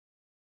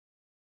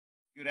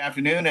Good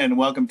afternoon and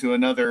welcome to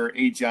another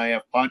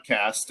AGIF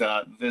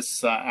podcast.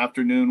 This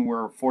afternoon,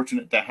 we're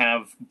fortunate to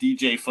have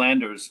DJ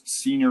Flanders,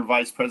 Senior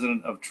Vice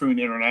President of Troon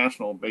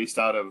International, based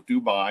out of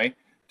Dubai,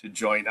 to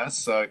join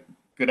us.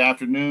 Good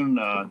afternoon,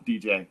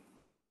 DJ.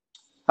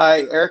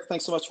 Hi, Eric.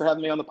 Thanks so much for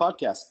having me on the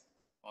podcast.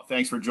 Well,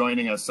 thanks for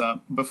joining us.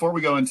 Before we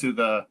go into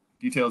the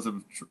details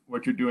of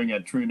what you're doing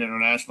at Troon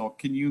International,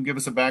 can you give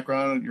us a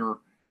background,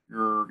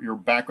 your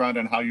background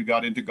and how you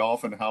got into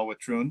golf and how with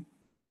Troon?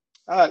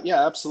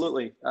 Yeah,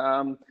 absolutely.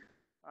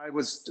 I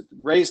was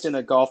raised in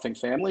a golfing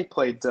family,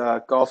 played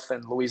golf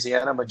in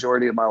Louisiana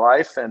majority of my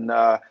life, and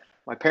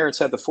my parents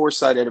had the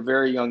foresight at a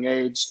very young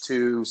age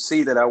to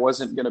see that I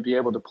wasn't going to be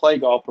able to play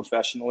golf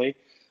professionally,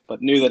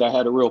 but knew that I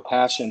had a real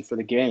passion for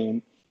the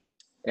game.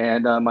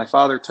 And my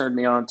father turned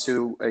me on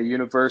to a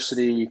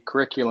university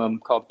curriculum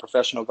called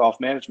Professional Golf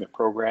Management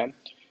Program,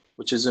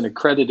 which is an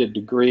accredited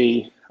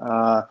degree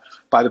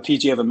by the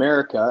PGA of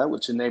America,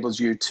 which enables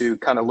you to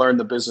kind of learn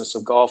the business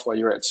of golf while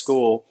you're at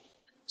school.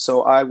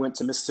 So I went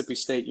to Mississippi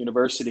State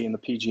University in the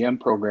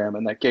PGM program,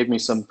 and that gave me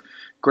some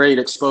great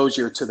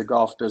exposure to the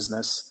golf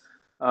business.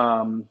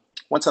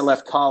 Once I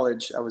left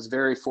college, I was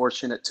very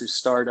fortunate to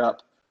start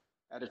up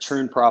at a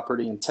Troon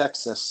property in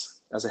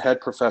Texas as a head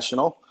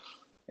professional.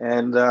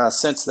 And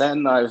since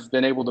then, I've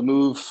been able to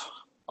move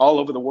all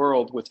over the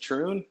world with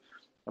Troon.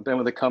 I've been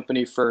with the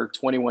company for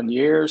 21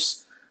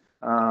 years,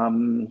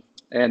 and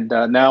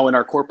now in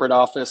our corporate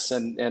office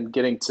and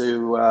getting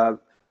to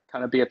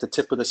kind of be at the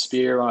tip of the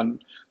spear on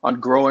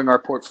growing our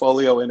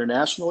portfolio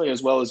internationally,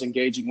 as well as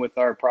engaging with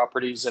our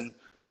properties in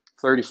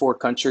 34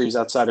 countries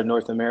outside of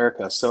North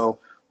America. So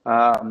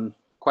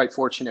quite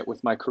fortunate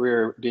with my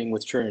career being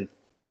with Troon.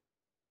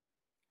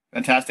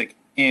 Fantastic.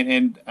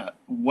 And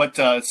what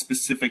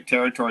specific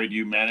territory do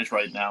you manage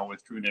right now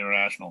with Troon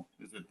International?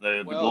 Is it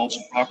the Well,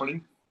 global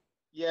property?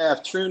 yeah,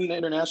 Troon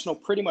International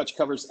pretty much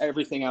covers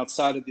everything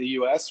outside of the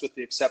U.S. with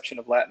the exception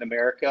of Latin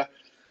America.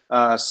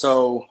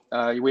 So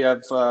we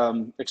have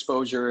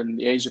exposure in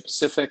the Asia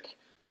Pacific,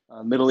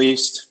 Middle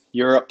East,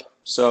 Europe.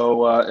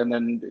 So and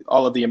then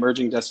all of the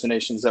emerging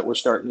destinations that we're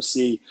starting to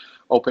see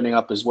opening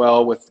up as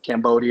well, with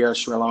Cambodia,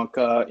 Sri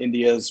Lanka,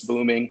 India's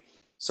booming.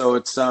 So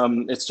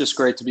it's just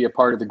great to be a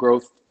part of the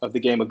growth of the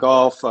game of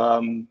golf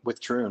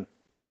with Troon.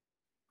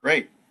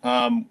 Great.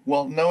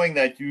 Well, knowing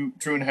that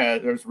Troon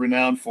is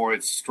renowned for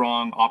its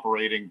strong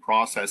operating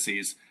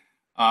processes,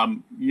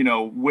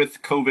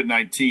 with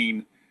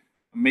COVID-19,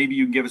 maybe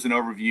you can give us an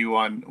overview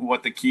on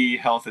what the key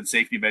health and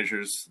safety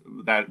measures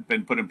that have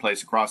been put in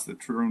place across the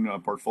Troon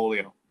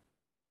portfolio.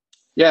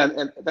 Yeah,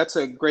 and that's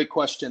a great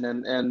question,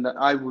 and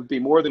I would be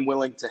more than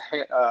willing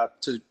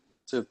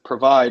to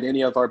provide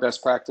any of our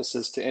best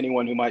practices to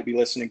anyone who might be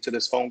listening to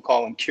this phone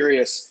call and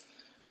curious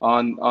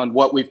on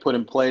what we've put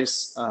in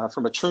place.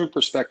 From a Troon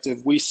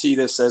perspective, we see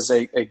this as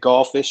a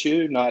golf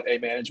issue, not a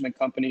management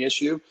company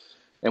issue.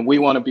 And we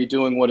want to be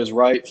doing what is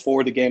right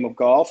for the game of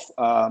golf.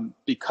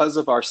 Because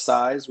of our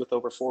size with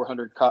over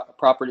 400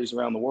 properties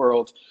around the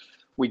world,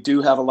 we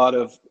do have a lot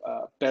of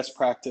best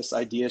practice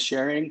idea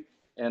sharing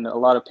and a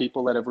lot of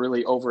people that have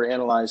really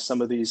overanalyzed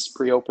some of these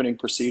pre-opening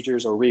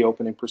procedures or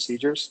reopening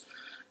procedures.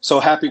 So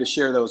happy to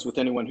share those with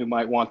anyone who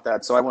might want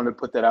that. So I wanted to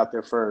put that out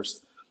there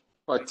first.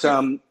 But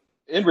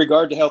in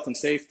regard to health and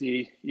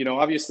safety,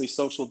 obviously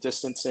social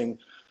distancing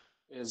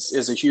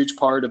is a huge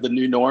part of the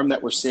new norm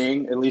that we're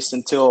seeing, at least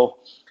until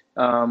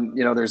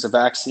there's a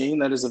vaccine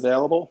that is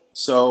available.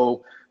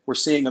 So we're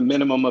seeing a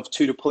minimum of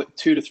two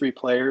to three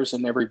players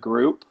in every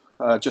group,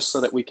 just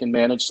so that we can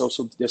manage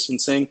social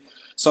distancing.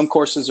 Some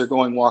courses are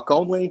going walk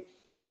only.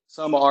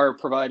 Some are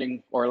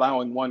providing or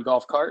allowing one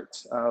golf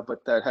cart,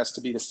 but that has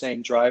to be the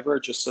same driver,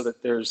 just so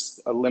that there's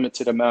a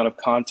limited amount of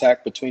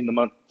contact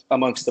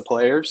amongst the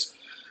players.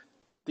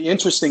 The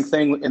interesting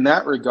thing in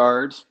that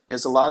regard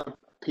is a lot of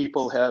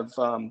people have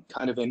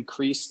kind of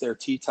increased their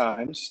tee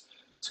times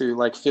to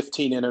like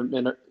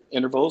 15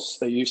 intervals.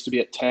 They used to be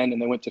at 10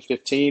 and they went to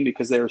 15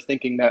 because they were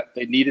thinking that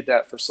they needed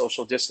that for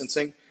social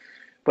distancing.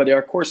 But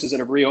our courses that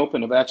have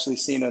reopened have actually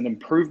seen an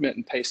improvement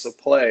in pace of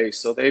play.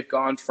 So they've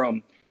gone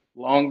from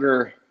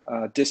longer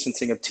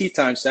distancing of tee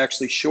times to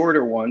actually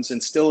shorter ones,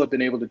 and still have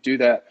been able to do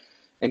that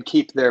and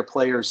keep their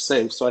players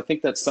safe. So I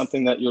think that's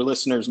something that your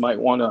listeners might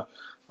want to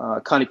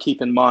kind of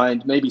keep in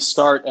mind. Maybe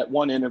start at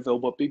one interval,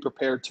 but be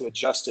prepared to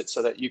adjust it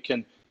so that you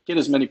can get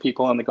as many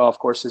people on the golf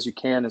course as you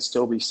can and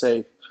still be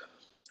safe.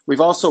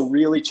 We've also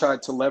really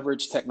tried to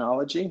leverage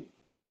technology.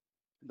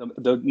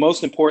 The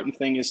most important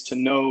thing is to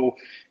know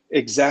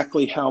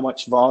exactly how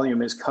much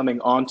volume is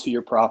coming onto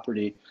your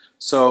property.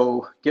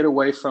 So get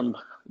away from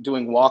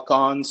doing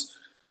walk-ons.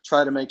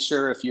 Try to make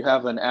sure if you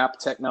have an app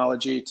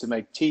technology to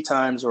make tee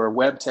times or a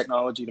web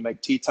technology to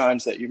make tee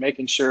times, that you're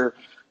making sure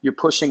you're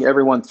pushing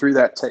everyone through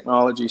that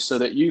technology so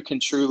that you can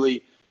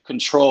truly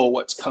control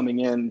what's coming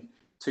in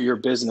to your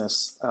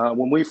business.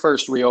 When we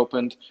first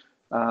reopened,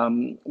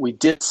 we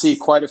did see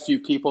quite a few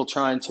people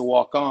trying to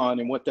walk on,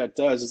 and what that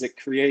does is it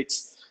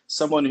creates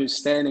someone who's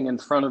standing in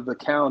front of the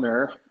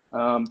counter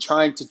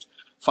trying to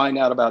find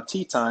out about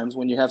tee times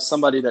when you have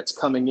somebody that's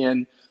coming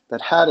in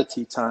that had a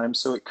tee time.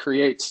 So it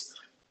creates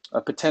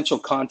a potential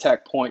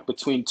contact point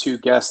between two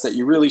guests that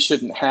you really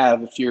shouldn't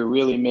have if you're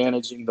really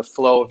managing the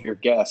flow of your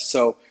guests.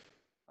 So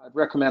I'd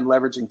recommend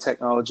leveraging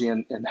technology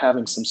and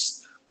having some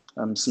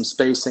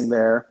spacing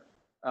there.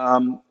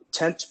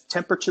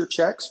 Temperature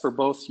checks for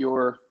both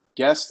your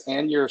guests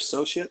and your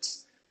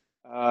associates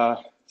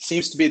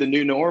seems to be the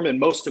new norm in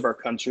most of our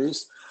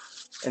countries.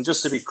 And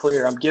just to be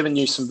clear, I'm giving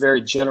you some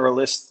very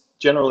generalist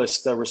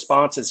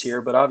responses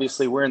here, but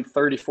obviously we're in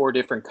 34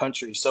 different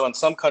countries. So in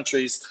some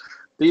countries,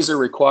 these are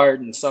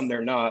required and some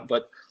they're not.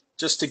 But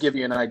just to give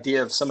you an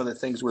idea of some of the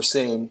things we're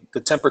seeing, the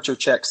temperature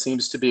check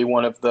seems to be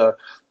one of the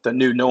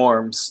new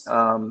norms.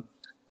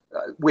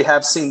 We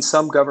have seen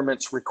some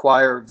governments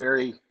require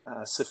very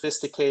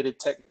sophisticated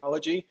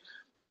technology.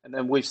 And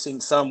then we've seen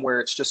some where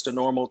it's just a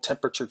normal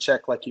temperature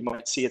check like you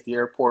might see at the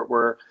airport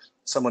where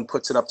someone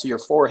puts it up to your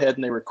forehead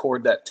and they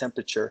record that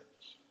temperature.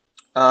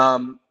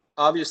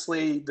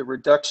 Obviously, the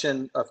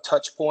reduction of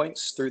touch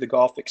points through the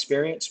golf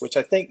experience, which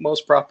I think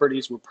most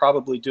properties were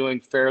probably doing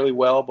fairly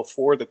well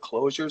before the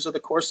closures of the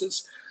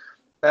courses,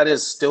 that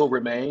has still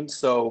remained.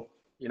 So,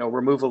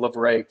 removal of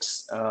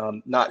rakes,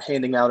 not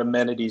handing out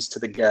amenities to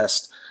the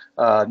guest,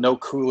 no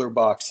cooler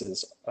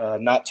boxes,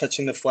 not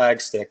touching the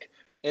flagstick,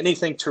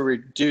 anything to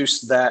reduce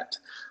that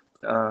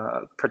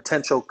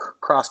potential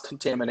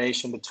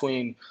cross-contamination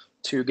between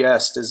two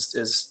guests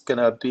is going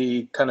to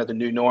be kind of the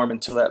new norm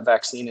until that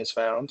vaccine is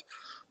found.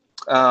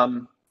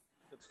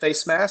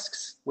 Face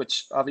masks,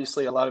 which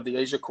obviously a lot of the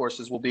Asia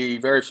courses will be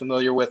very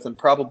familiar with and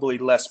probably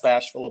less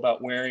bashful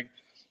about wearing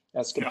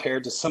as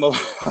compared to some of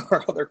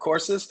our other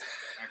courses.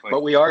 Exactly.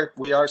 But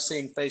we are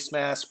seeing face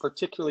masks,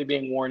 particularly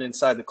being worn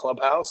inside the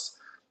clubhouse.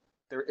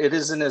 It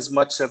isn't as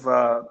much of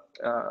a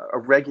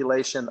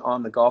regulation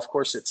on the golf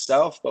course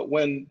itself, but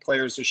when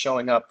players are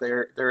showing up,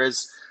 there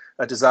is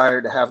a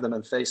desire to have them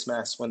in face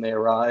masks when they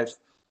arrive.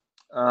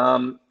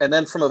 And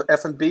then from an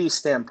F&B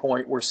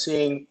standpoint, we're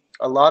seeing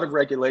a lot of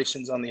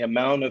regulations on the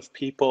amount of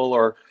people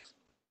or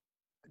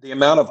the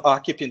amount of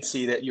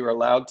occupancy that you're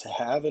allowed to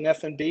have in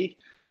F&B.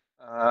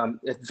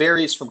 It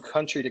varies from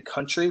country to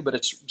country, but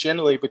it's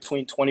generally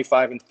between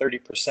 25 and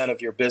 30%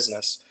 of your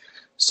business.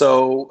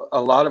 So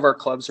a lot of our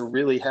clubs are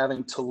really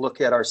having to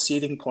look at our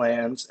seating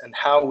plans and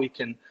how we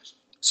can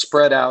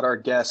spread out our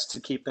guests to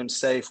keep them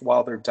safe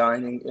while they're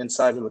dining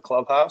inside of the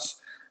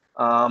clubhouse.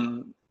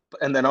 And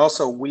then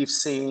also we've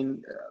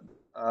seen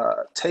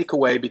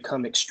takeaway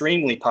become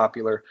extremely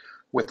popular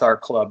with our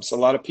clubs. A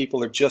lot of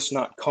people are just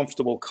not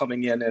comfortable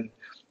coming in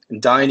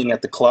and dining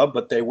at the club,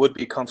 but they would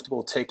be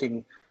comfortable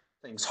taking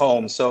things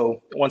home.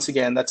 So once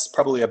again, that's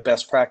probably a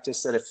best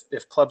practice that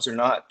if clubs are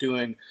not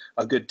doing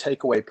a good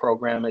takeaway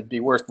program, it'd be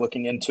worth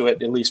looking into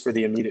it, at least for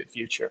the immediate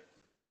future.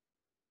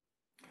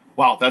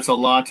 Wow, that's a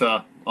lot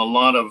of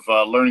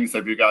learnings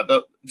that you got.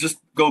 Just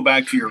go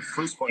back to your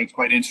first point. It's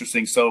quite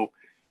interesting. So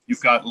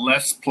you've got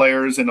less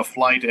players in a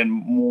flight and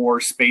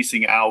more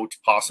spacing out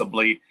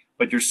possibly,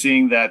 but you're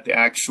seeing that the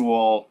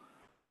actual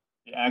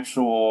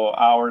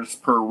hours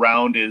per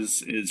round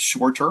is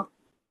shorter.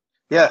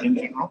 Yeah. In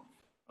general.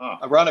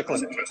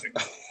 Ironically, that's interesting.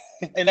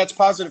 And that's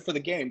positive for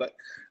the game, but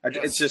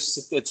Yes.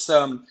 it's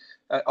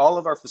all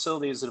of our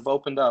facilities that have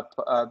opened up,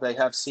 they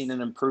have seen an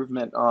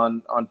improvement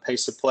on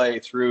pace of play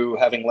through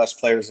having less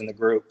players in the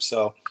group.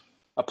 So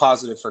a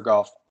positive for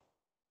golf.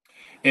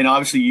 And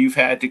obviously you've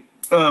had to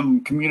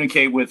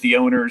communicate with the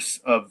owners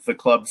of the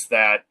clubs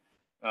that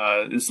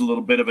this is a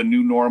little bit of a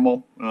new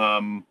normal.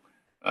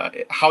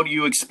 How do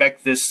you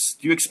expect this?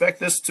 Do you expect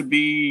this to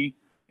be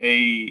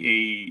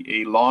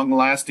a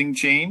long-lasting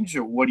change,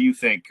 or what do you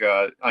think?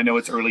 I know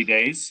it's early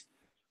days,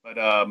 but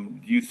do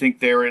you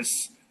think there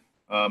is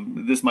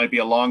this might be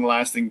a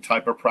long-lasting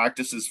type of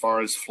practice as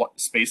far as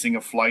spacing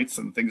of flights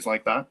and things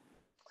like that?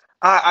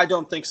 I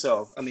don't think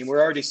so. I mean,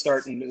 we're already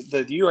starting.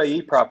 The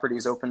UAE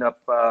properties opened up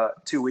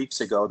 2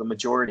 weeks ago, the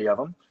majority of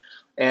them.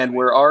 And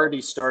we're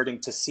already starting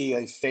to see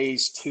a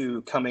phase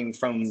 2 coming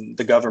from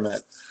the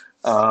government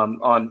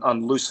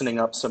on loosening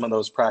up some of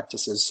those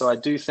practices. So I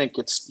do think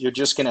you're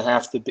just going to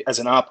have to be, as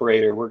an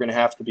operator, we're going to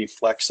have to be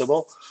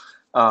flexible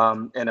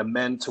and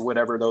amend to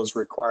whatever those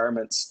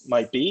requirements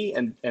might be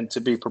and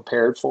to be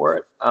prepared for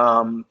it.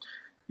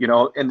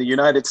 In the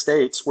United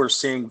States, we're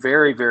seeing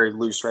very, very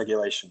loose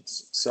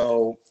regulations.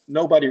 So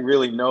nobody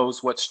really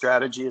knows what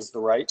strategy is the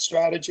right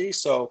strategy.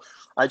 So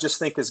I just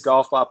think as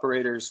golf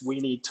operators, we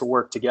need to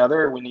work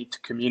together. We need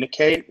to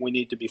communicate. We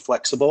need to be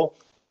flexible.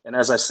 And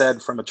as I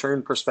said, from a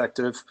Troon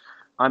perspective,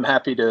 I'm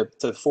happy to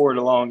forward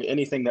along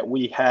anything that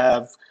we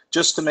have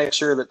just to make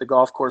sure that the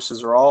golf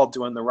courses are all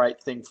doing the right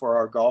thing for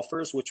our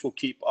golfers, which will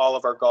keep all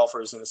of our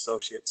golfers and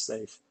associates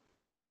safe.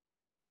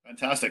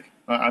 Fantastic.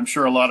 I'm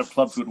sure a lot of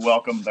clubs would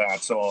welcome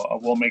that. So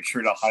we'll make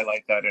sure to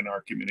highlight that in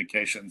our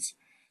communications.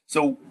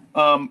 So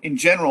in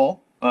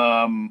general,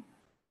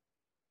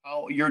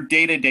 how your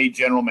day-to-day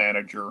general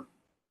manager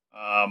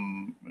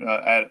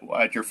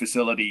at your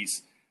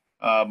facilities,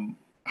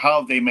 how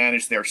have they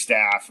managed their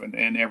staff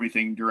and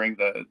everything during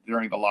the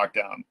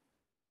lockdown?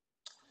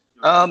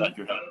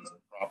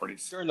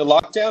 Properties during the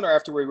lockdown or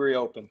after we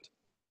reopened?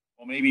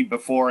 Well, maybe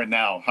before and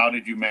now. How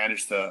did you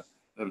manage the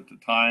the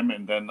time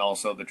and then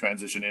also the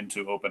transition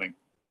into opening?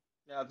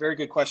 Yeah, very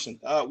good question.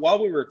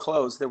 While we were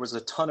closed, there was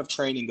a ton of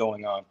training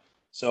going on.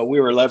 So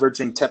we were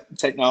leveraging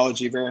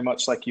technology very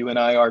much like you and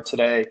I are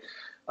today.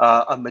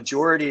 A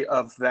majority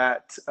of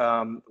that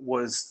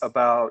was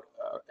about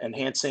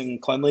enhancing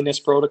cleanliness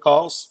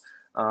protocols.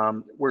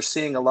 We're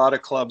seeing a lot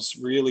of clubs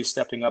really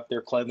stepping up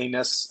their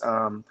cleanliness,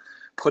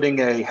 putting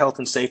a health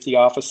and safety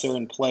officer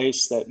in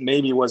place that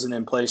maybe wasn't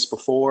in place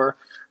before,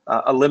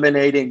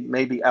 eliminating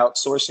maybe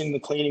outsourcing the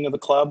cleaning of the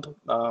club,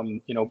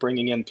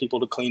 bringing in people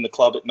to clean the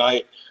club at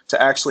night,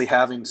 to actually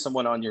having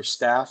someone on your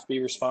staff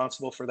be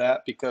responsible for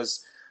that,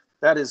 because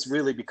that has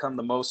really become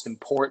the most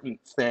important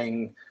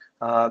thing.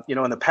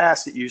 In the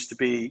past, it used to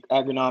be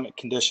agronomic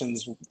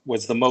conditions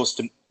was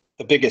the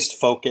biggest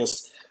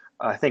focus.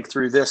 I think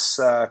through this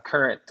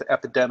current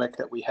epidemic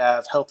that we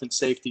have, health and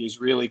safety has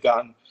really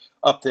gotten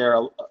up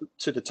there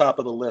to the top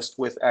of the list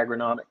with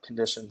agronomic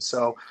conditions.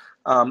 So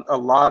a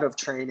lot of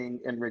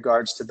training in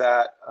regards to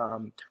that.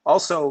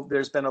 Also,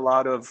 there's been a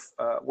lot of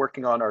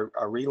working on our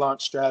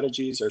relaunch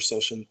strategies, our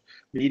social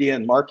media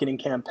and marketing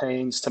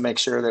campaigns to make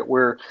sure that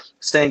we're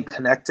staying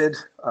connected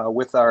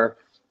with our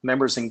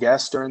members and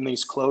guests during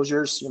these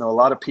closures. A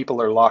lot of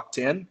people are locked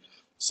in.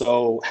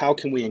 So how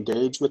can we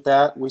engage with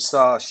that? We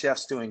saw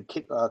chefs doing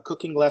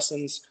cooking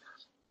lessons.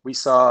 We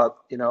saw,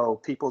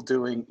 people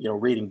doing,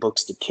 reading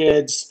books to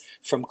kids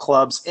from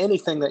clubs,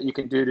 anything that you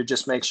can do to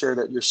just make sure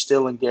that you're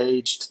still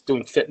engaged,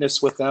 doing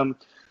fitness with them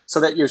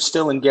so that you're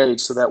still engaged,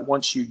 so that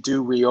once you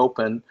do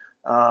reopen,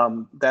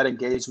 that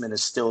engagement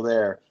is still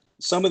there.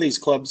 Some of these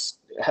clubs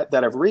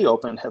that have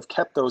reopened have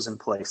kept those in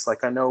place.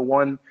 Like I know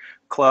one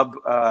club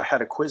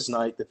had a quiz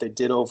night that they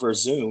did over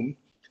Zoom,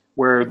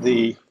 where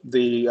the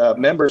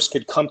members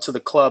could come to the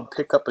club,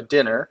 pick up a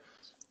dinner,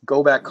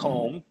 go back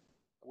home,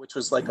 which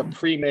was like a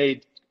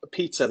pre-made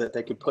pizza that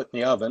they could put in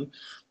the oven.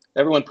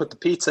 Everyone put the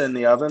pizza in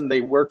the oven.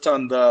 They worked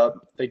on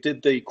they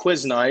did the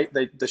quiz night.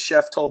 The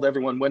chef told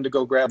everyone when to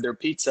go grab their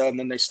pizza, and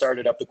then they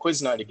started up the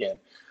quiz night again.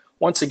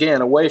 Once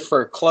again, a way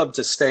for a club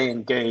to stay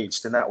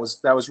engaged, and that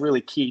was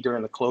really key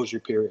during the closure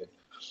period.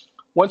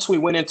 Once we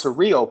went into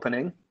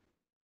reopening,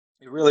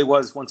 it really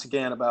was once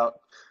again about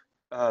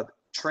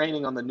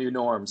training on the new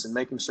norms and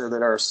making sure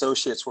that our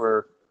associates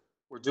were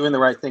doing the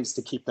right things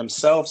to keep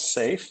themselves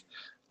safe,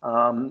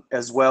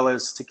 as well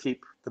as to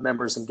keep the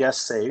members and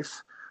guests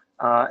safe.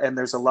 And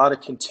there's a lot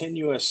of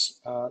continuous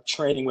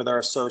training with our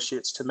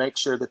associates to make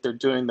sure that they're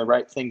doing the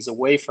right things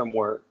away from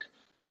work,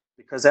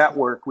 because at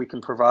work we can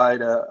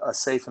provide a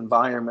safe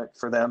environment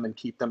for them and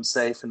keep them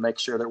safe and make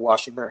sure they're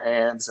washing their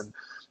hands and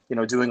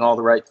doing all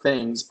the right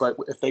things. But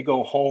if they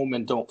go home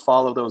and don't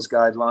follow those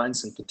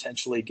guidelines and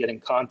potentially get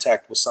in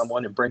contact with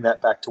someone and bring that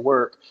back to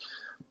work,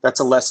 that's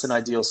a less than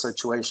ideal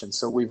situation.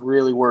 So we've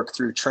really worked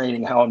through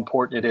training how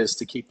important it is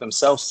to keep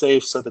themselves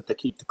safe so that they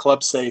keep the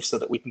club safe, so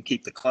that we can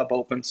keep the club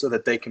open, so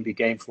that they can be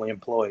gainfully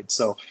employed.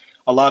 So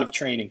a lot of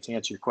training to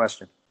answer your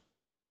question.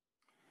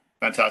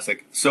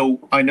 Fantastic.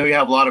 So I know you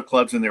have a lot of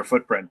clubs in their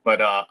footprint, but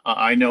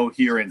I know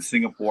here in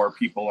Singapore,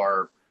 people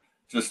are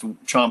just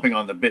chomping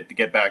on the bit to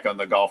get back on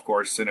the golf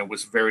course, and it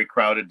was very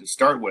crowded to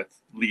start with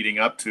leading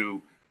up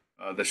to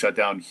the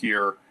shutdown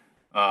here.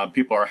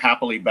 People are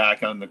happily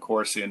back on the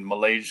course in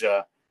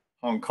Malaysia,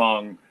 Hong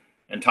Kong,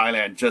 and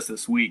Thailand just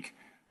this week.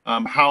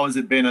 How has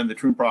it been on the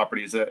Troon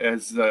properties?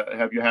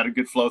 Have you had a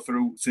good flow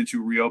through since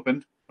you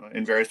reopened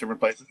in various different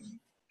places?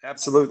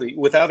 Absolutely.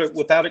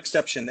 Without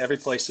exception, every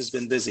place has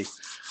been busy,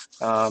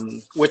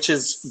 which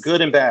is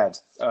good and bad.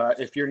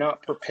 If you're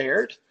not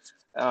prepared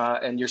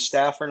and your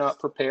staff are not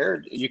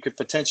prepared, you could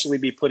potentially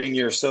be putting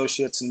your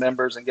associates and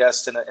members and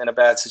guests in a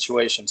bad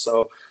situation.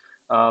 So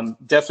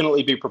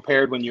definitely be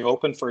prepared when you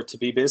open for it to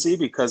be busy,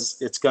 because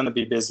it's going to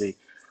be busy.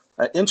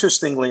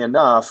 Interestingly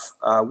enough,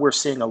 we're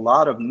seeing a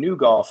lot of new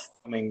golf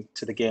coming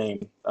to the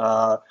game.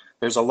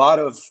 There's a lot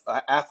of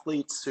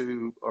athletes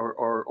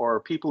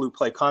or people who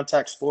play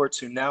contact sports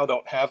who now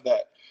don't have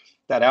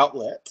that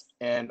outlet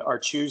and are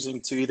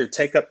choosing to either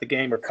take up the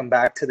game or come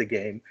back to the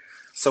game.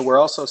 So we're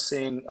also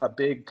seeing a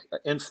big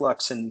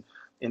influx in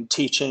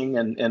teaching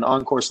and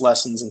on-course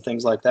lessons and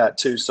things like that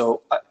too.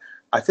 So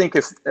I think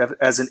if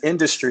as an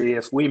industry,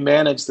 if we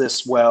manage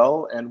this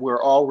well and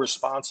we're all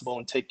responsible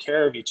and take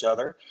care of each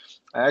other,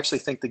 I actually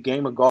think the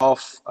game of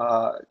golf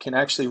can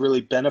actually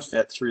really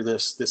benefit through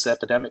this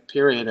epidemic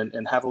period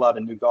and have a lot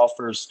of new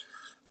golfers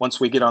once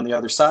we get on the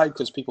other side,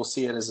 because people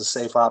see it as a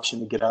safe option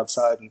to get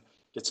outside and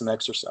get some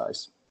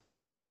exercise.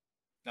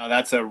 Now,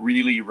 that's a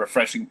really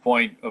refreshing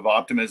point of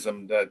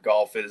optimism, that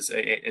golf is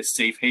a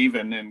safe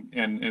haven,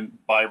 and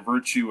by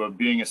virtue of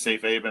being a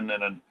safe haven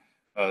and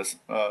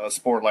a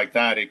sport like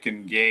that, it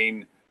can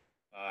gain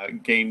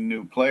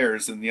new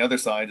players. And the other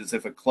side is,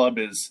 if a club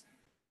is,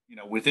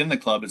 within the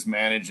club is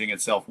managing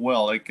itself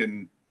well,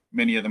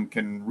 many of them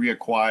can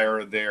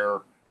reacquire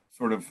their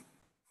sort of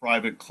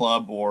private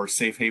club or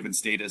safe haven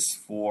status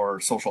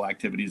for social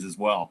activities as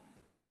well.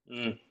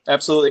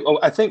 Absolutely. Oh,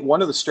 I think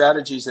one of the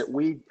strategies that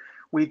we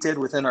did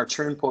within our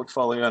Troon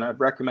portfolio, and I'd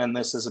recommend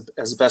this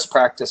as a best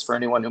practice for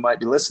anyone who might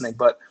be listening,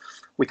 but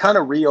we kind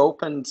of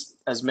reopened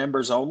as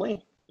members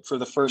only. for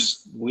the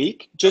first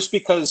week, just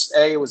because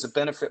it was a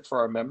benefit for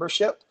our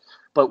membership,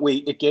 but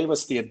it gave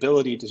us the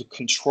ability to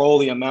control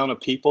the amount of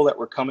people that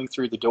were coming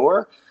through the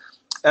door.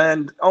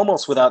 And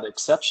almost without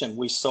exception,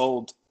 we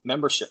sold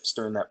memberships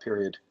during that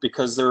period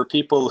because there were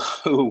people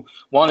who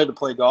wanted to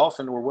play golf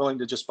and were willing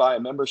to just buy a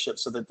membership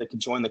so that they could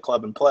join the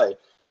club and play.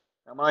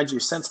 Now, mind you,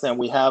 since then,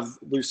 we have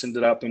loosened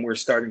it up and we're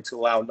starting to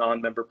allow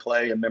non-member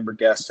play and member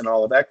guests and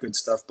all of that good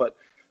stuff. But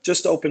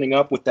just opening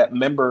up with that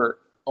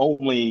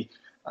member-only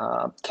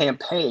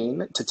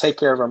campaign to take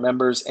care of our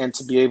members and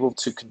to be able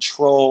to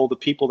control the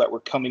people that were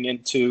coming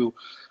into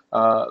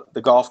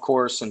the golf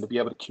course and to be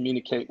able to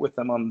communicate with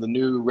them on the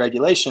new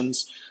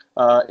regulations,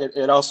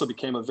 it also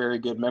became a very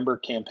good member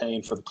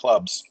campaign for the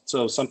clubs.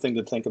 So something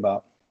to think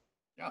about.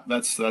 Yeah,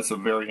 that's a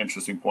very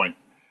interesting point.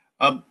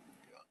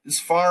 As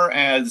far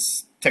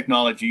as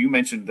technology, you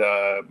mentioned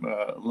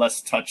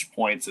less touch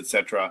points,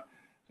 etc.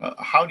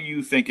 How do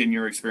you think, in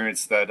your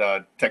experience,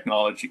 that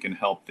technology can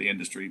help the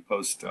industry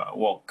post,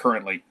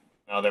 currently,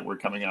 now that we're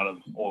coming out of,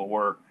 or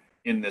we're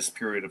in this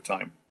period of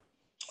time?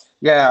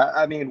 Yeah,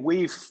 I mean,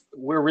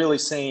 we're really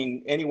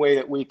seeing any way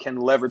that we can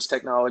leverage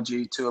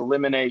technology to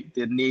eliminate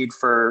the need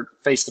for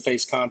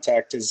face-to-face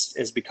contact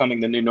is becoming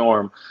the new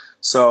norm.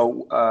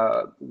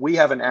 So we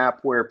have an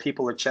app where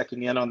people are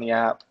checking in on the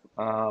app.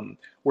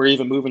 We're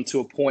even moving to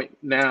a point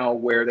now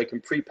where they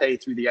can prepay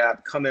through the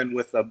app, come in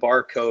with a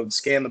barcode,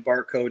 scan the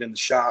barcode in the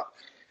shop,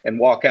 and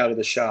walk out of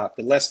the shop.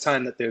 The less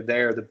time that they're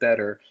there, the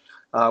better.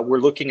 We're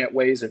looking at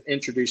ways of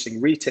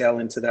introducing retail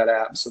into that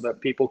app so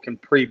that people can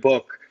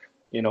pre-book,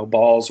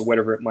 balls or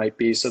whatever it might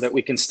be, so that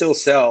we can still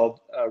sell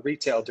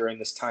retail during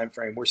this time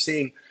frame. We're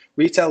seeing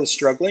retail is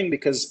struggling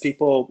because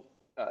people,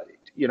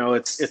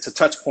 it's a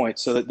touch point,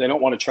 so that they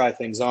don't want to try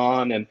things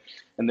on, and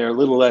they're a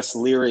little less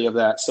leery of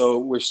that. So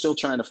we're still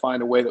trying to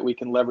find a way that we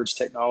can leverage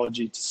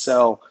technology to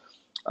sell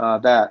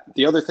that.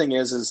 The other thing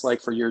is like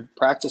for your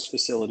practice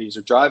facilities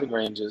or driving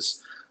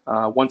ranges,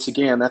 once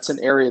again, that's an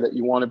area that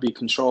you want to be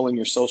controlling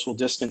your social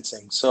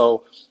distancing.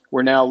 So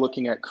we're now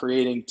looking at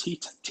creating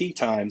tee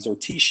times or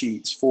tee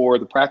sheets for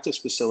the practice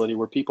facility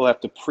where people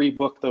have to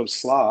pre-book those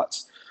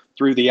slots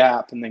through the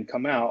app and then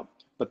come out.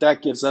 But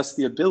that gives us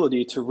the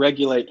ability to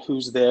regulate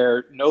who's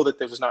there, know that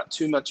there's not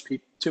too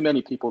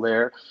many people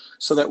there,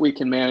 so that we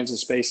can manage the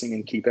spacing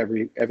and keep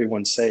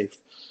everyone safe.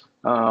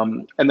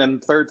 And then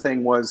the third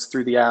thing was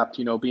through the app,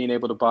 being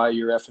able to buy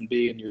your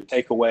F&B and your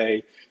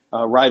takeaway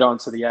right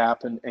onto the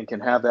app and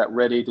can have that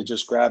ready to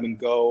just grab and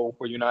go,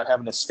 where you're not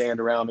having to stand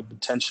around and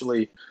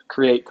potentially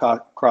create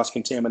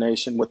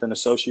cross-contamination with an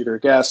associate or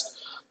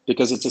guest,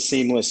 because it's a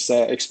seamless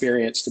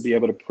experience to be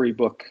able to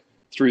pre-book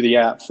through the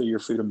app for your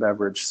food and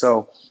beverage.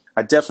 So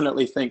I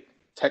definitely think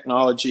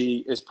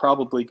technology is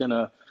probably going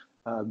to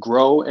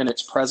grow in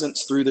its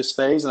presence through this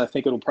phase, and I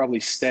think it'll probably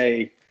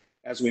stay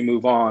as we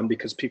move on,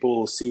 because people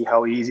will see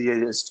how easy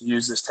it is to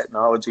use this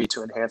technology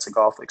to enhance a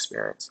golf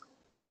experience.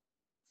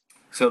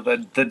 So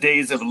the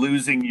days of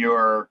losing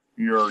your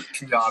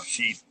tee-off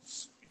sheet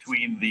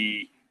between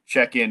the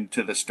check-in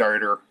to the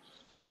starter,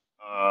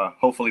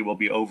 hopefully will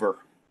be over.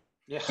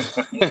 Yeah,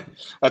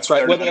 that's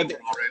right.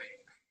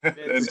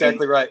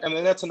 Exactly right. I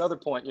mean, that's another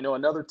point.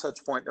 Another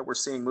touch point that we're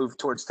seeing move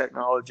towards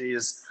technology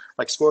is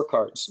like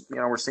scorecards.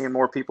 We're seeing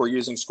more people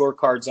using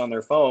scorecards on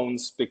their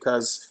phones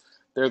because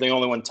they're the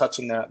only one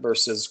touching that,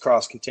 versus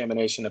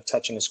cross-contamination of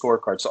touching a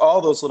scorecard. So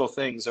all those little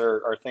things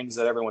are things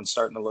that everyone's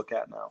starting to look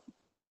at now.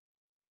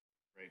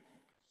 Great.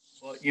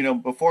 Well,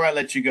 before I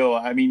let you go,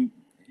 I mean,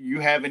 you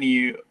have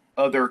any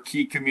other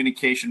key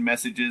communication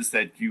messages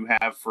that you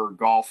have for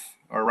golf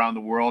around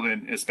the world,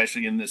 and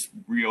especially in this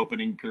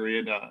reopening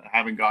period,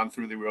 having gone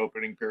through the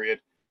reopening period?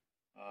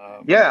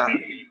 Yeah,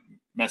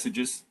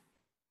 messages.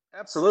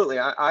 Absolutely.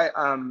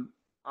 I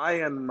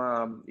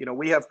am,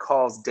 we have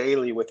calls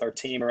daily with our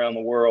team around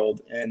the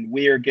world, and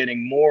we are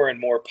getting more and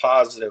more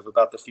positive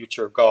about the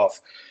future of golf.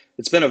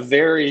 It's been a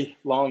very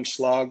long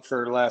slog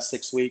for the last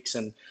 6 weeks,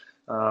 and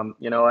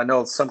I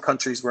know some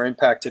countries were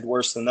impacted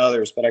worse than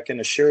others, but I can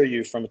assure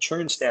you, from a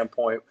Troon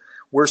standpoint,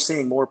 we're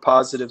seeing more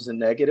positives than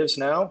negatives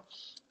now.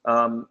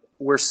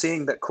 We're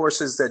seeing that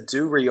courses that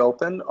do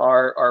reopen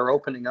are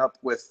opening up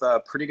with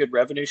pretty good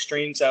revenue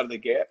streams out of the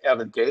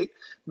gate.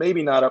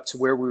 Maybe not up to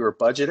where we were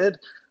budgeted,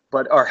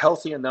 but are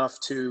healthy enough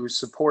to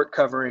support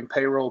covering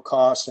payroll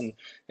costs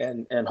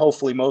and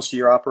hopefully most of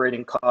your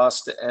operating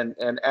costs.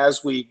 And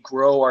as we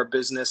grow our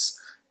business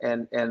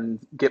and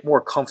get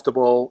more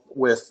comfortable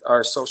with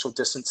our social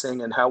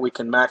distancing and how we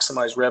can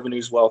maximize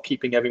revenues while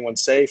keeping everyone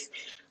safe,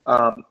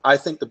 I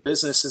think the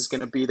business is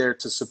going to be there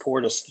to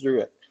support us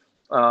through it.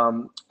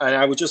 And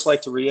I would just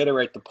like to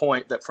reiterate the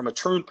point that from a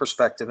Troon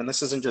perspective, and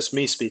this isn't just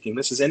me speaking,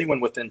 this is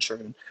anyone within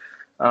Troon,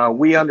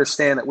 we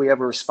understand that we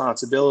have a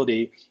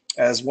responsibility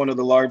as one of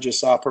the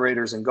largest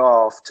operators in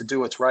golf to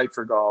do what's right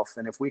for golf.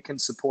 And if we can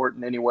support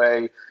in any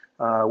way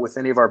with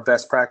any of our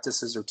best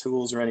practices or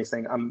tools or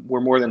anything,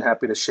 we're more than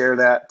happy to share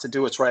that, to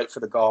do what's right for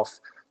the golf.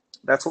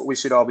 That's what we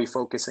should all be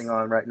focusing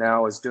on right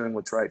now, is doing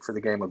what's right for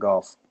the game of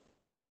golf.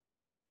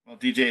 Well,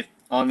 DJ,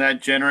 on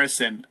that generous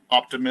and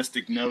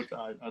optimistic note,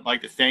 I'd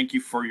like to thank you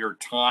for your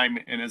time.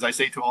 And as I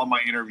say to all my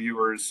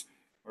interviewers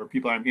or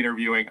people I'm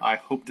interviewing, I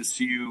hope to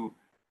see you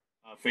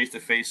face to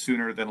face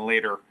sooner than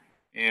later.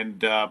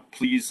 And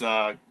please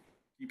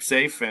keep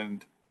safe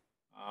and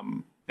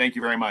thank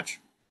you very much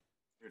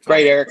for your time.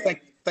 Great,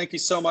 Eric. Thank you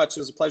so much. It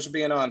was a pleasure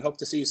being on. Hope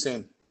to see you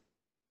soon.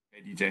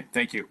 Hey, DJ.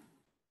 Thank you.